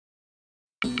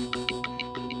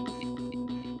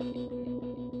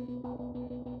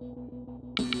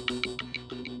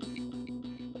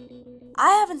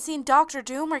I haven't seen Dr.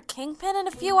 Doom or Kingpin in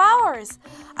a few hours.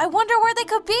 I wonder where they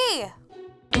could be.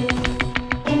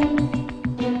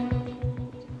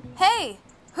 Hey,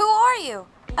 who are you?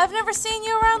 I've never seen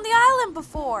you around the island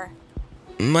before.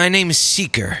 My name is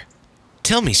Seeker.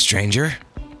 Tell me, stranger,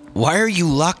 why are you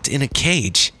locked in a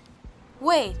cage?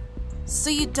 Wait, so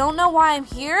you don't know why I'm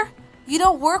here? You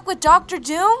don't work with Dr.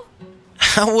 Doom?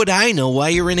 How would I know why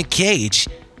you're in a cage?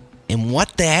 And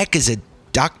what the heck is a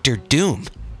Dr. Doom?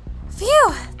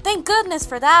 Phew, thank goodness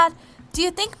for that. Do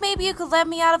you think maybe you could let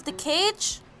me out of the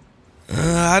cage?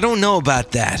 I don't know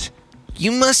about that.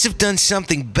 You must have done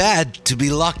something bad to be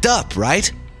locked up,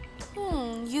 right?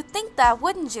 You'd think that,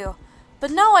 wouldn't you? But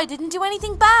no, I didn't do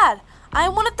anything bad.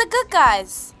 I'm one of the good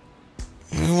guys.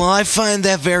 Well, I find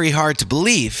that very hard to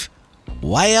believe.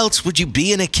 Why else would you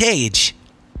be in a cage?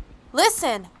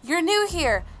 Listen, you're new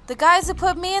here. The guys who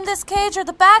put me in this cage are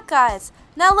the bad guys.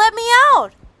 Now let me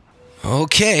out.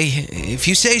 Okay, if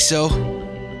you say so.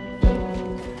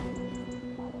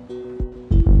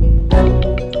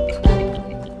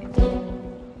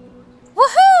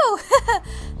 Woohoo!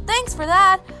 Thanks for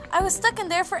that. I was stuck in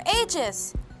there for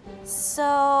ages.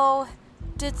 So,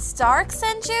 did Stark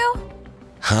send you?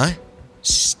 Huh?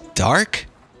 Stark?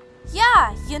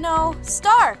 Yeah, you know,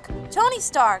 Stark. Tony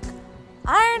Stark.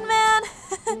 Iron Man.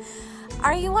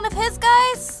 Are you one of his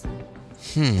guys?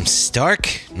 Stark?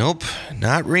 Nope,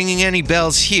 not ringing any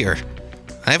bells here.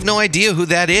 I have no idea who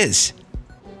that is.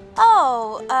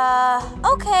 Oh,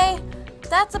 okay.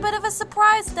 That's a bit of a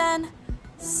surprise then.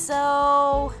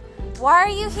 So, why are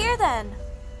you here then?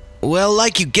 Well,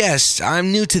 like you guessed,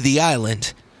 I'm new to the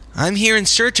island. I'm here in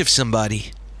search of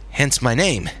somebody. Hence my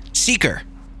name, Seeker.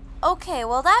 Okay,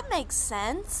 well that makes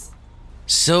sense.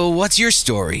 So, what's your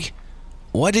story?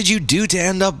 What did you do to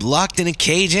end up locked in a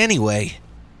cage anyway?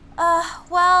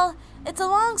 Well, it's a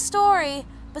long story,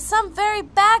 but some very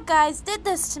bad guys did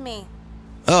this to me.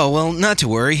 Oh, well, not to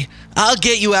worry. I'll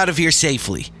get you out of here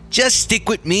safely. Just stick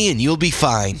with me and you'll be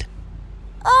fine.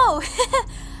 Oh,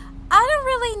 I don't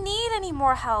really need any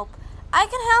more help. I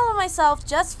can handle myself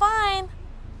just fine.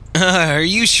 Are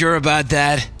you sure about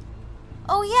that?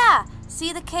 Oh yeah,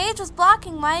 see, the cage was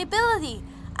blocking my ability.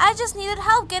 I just needed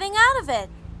help getting out of it.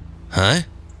 Huh?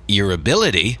 Your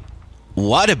ability?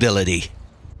 What ability?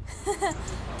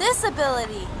 This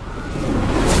ability.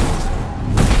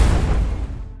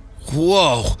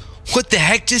 Whoa, what the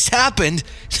heck just happened?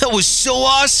 That was so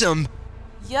awesome!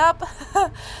 Yup,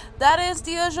 that is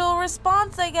the usual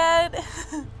response I get.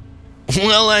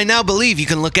 Well, I now believe you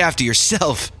can look after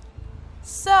yourself.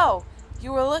 So,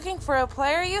 you were looking for a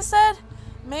player, you said?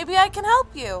 Maybe I can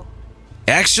help you.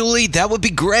 Actually, that would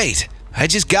be great. I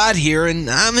just got here and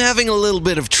I'm having a little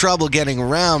bit of trouble getting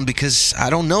around because I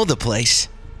don't know the place.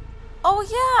 Oh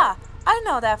yeah, I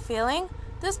know that feeling.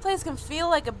 This place can feel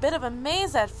like a bit of a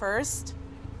maze at first.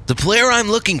 The player I'm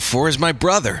looking for is my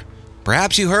brother.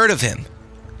 Perhaps you heard of him.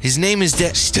 His name is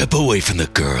Step away from the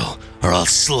girl, or I'll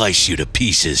slice you to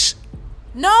pieces.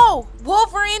 No!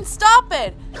 Wolverine, stop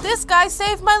it! This guy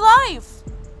saved my life!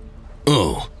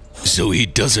 Oh, so he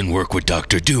doesn't work with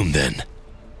Dr. Doom then?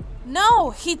 No,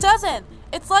 he doesn't.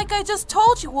 It's like I just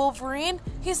told you, Wolverine.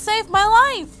 He saved my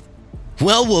life.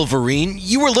 Well, Wolverine,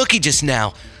 you were lucky just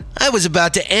now. I was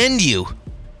about to end you.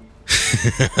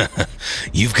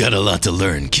 You've got a lot to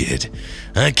learn, kid.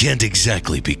 I can't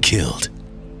exactly be killed.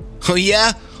 Oh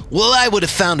yeah? Well, I would have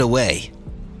found a way.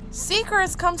 Seeker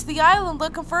has come to the island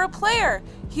looking for a player.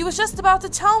 He was just about to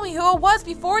tell me who it was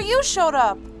before you showed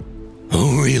up.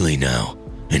 Oh, really now?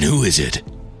 And who is it?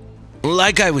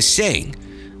 Like I was saying,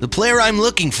 the player I'm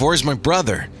looking for is my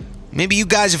brother. Maybe you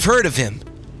guys have heard of him.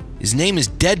 His name is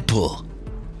DEADPOOL.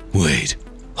 Wait,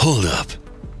 hold up.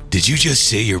 Did you just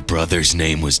say your brother's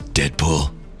name was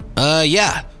Deadpool?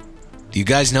 Yeah. Do you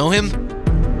guys know him?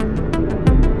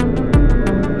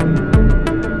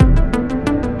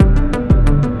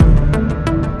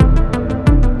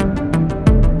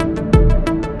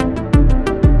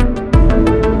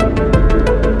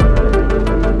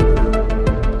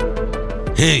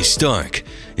 Hey, Stark.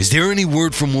 Is there any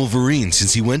word from Wolverine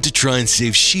since he went to try and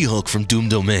save She-Hulk from Doom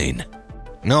Domain?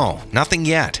 No, nothing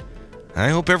yet. I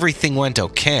hope everything went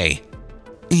okay.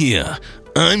 Yeah,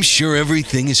 I'm sure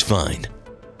everything is fine.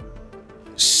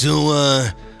 So,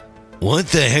 what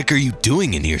the heck are you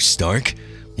doing in here, Stark?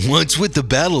 What's with the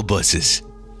battle buses?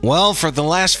 Well, for the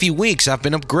last few weeks, I've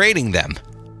been upgrading them.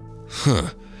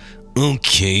 Huh.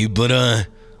 Okay, but,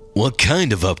 what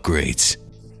kind of upgrades?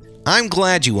 I'm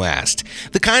glad you asked.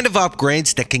 The kind of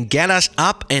upgrades that can get us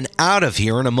up and out of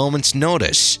here in a moment's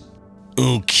notice.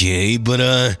 Okay,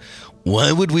 but,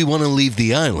 why would we want to leave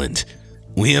the island?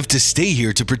 We have to stay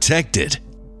here to protect it.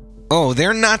 Oh,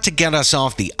 they're not to get us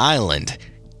off the island.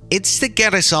 It's to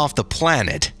get us off the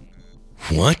planet.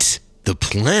 What? The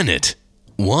planet?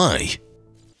 Why?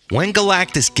 When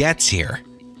Galactus gets here,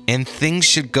 and things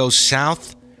should go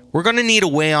south, we're gonna need a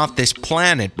way off this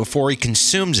planet before he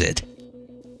consumes it.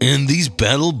 And these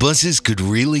battle buses could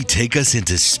really take us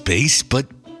into space, but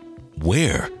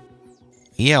where?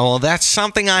 Yeah, well, that's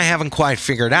something I haven't quite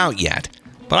figured out yet,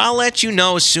 but I'll let you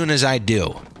know as soon as I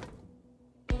do.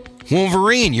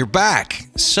 Wolverine, you're back.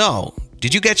 So,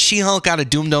 did you get She-Hulk out of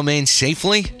Doom Domain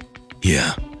safely?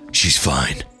 Yeah, she's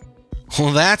fine.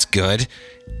 Well, that's good.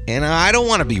 And I don't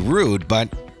want to be rude,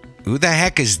 but who the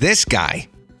heck is this guy?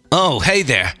 Oh, hey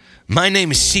there. My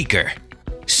name is Seeker.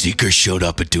 Seeker showed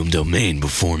up at Doom Domain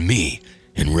before me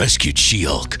and rescued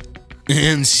She-Hulk.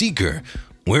 And Seeker,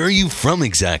 where are you from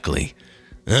exactly?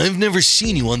 I've never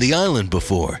seen you on the island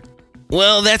before.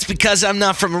 Well, that's because I'm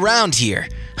not from around here.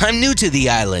 I'm new to the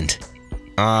island.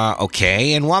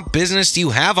 Okay, and what business do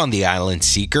you have on the island,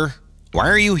 Seeker? Why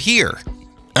are you here?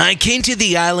 I came to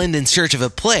the island in search of a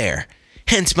player,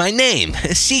 hence my name,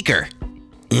 Seeker.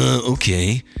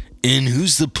 Okay. And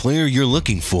who's the player you're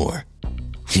looking for?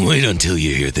 Wait until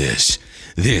you hear this.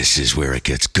 This is where it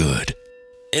gets good.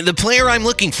 The player I'm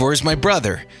looking for is my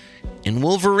brother, and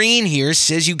Wolverine here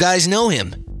says you guys know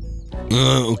him.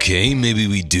 Okay, maybe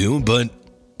we do, but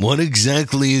what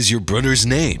exactly is your brother's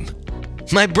name?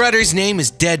 My brother's name is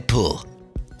DEADPOOL.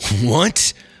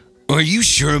 What? Are you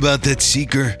sure about that,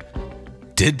 Seeker?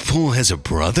 DEADPOOL has a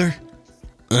brother?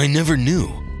 I never knew.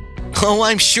 Oh,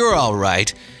 I'm sure, all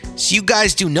right. So you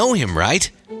guys do know him, right?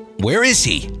 Where is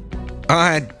he?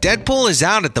 Deadpool is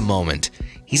out at the moment.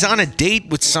 He's on a date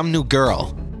with some new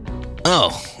girl.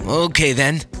 Oh, okay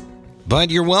then. But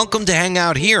you're welcome to hang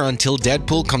out here until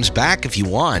Deadpool comes back if you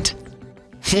want.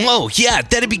 Whoa, yeah,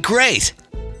 that'd be great.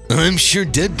 I'm sure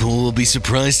Deadpool will be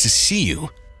surprised to see you.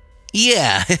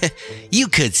 Yeah, you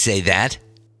could say that.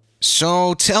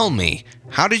 So tell me,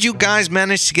 how did you guys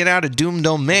manage to get out of Doom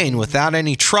Domain without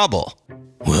any trouble?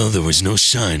 Well, there was no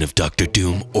sign of Dr.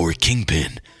 Doom or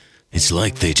Kingpin. It's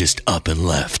like they just up and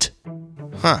left.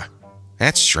 Huh,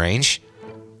 that's strange.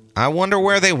 I wonder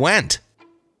where they went.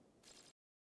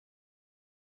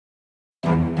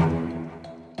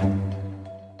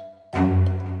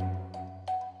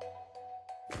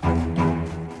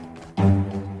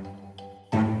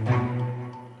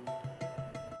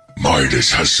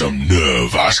 Midas has some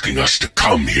nerve asking us to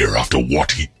come here after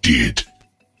what he did.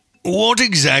 What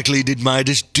exactly did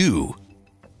Midas do?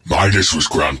 Midas was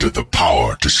granted the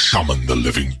power to summon the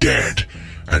living dead,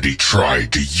 and he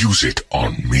tried to use it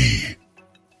on me.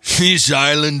 This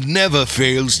island never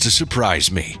fails to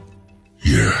surprise me.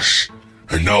 Yes,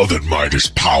 and now that Midas'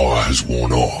 power has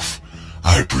worn off,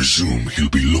 I presume he'll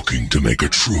be looking to make a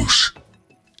truce.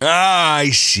 Ah,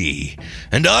 I see.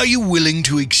 And are you willing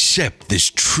to accept this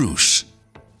truce?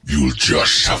 You'll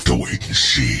just have to wait and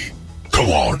see. Come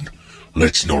on,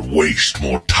 let's not waste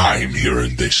more time here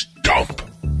in this dump.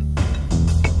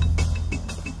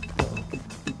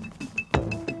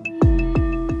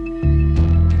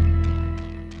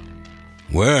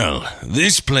 Well,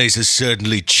 this place has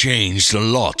certainly changed a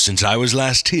lot since I was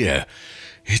last here.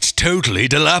 It's totally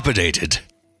dilapidated.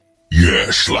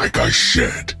 Yes, like I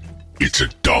said, it's a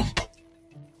dump.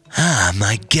 Ah,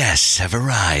 my guests have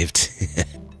arrived.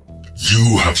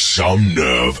 You have some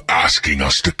nerve asking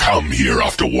us to come here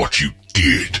after what you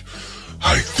did.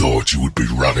 I thought you would be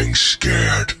running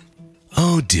scared.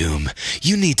 Oh, Doom,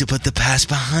 you need to put the past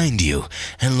behind you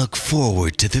and look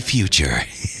forward to the future.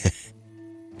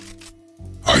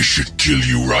 I should kill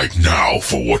you right now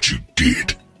for what you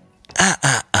did.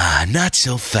 Not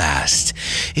so fast.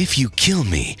 If you kill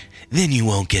me, then you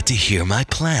won't get to hear my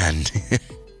plan.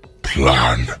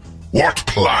 Plan? What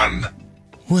plan?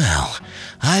 Well,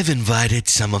 I've invited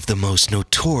some of the most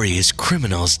notorious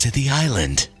criminals to the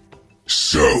island.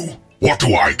 So, what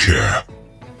do I care?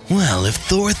 Well, if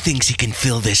Thor thinks he can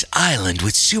fill this island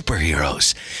with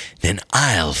superheroes, then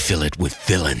I'll fill it with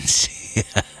villains.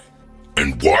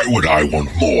 And why would I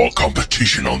want more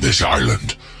competition on this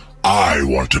island? I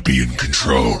want to be in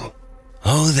control.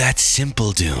 Oh, that's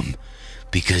simple, Doom.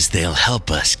 Because they'll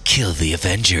help us kill the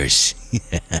Avengers.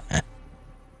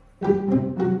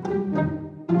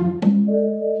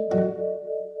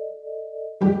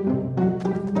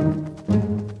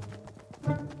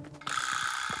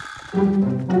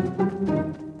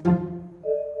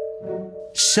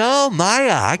 So,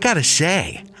 Maya, I gotta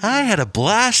say, I had a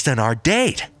blast on our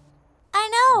date. I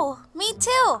know, me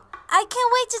too. I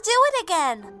can't wait to do it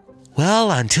again.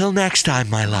 Well, until next time,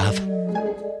 my love.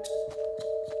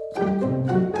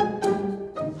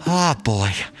 Ah,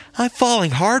 boy, I'm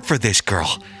falling hard for this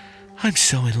girl. I'm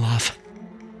so in love.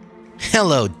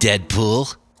 Hello,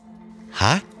 Deadpool.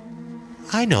 Huh?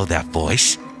 I know that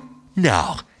voice.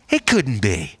 No, it couldn't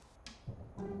be.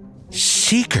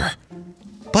 Seeker?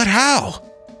 But how?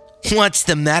 What's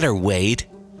the matter, Wade?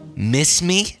 Miss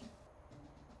me?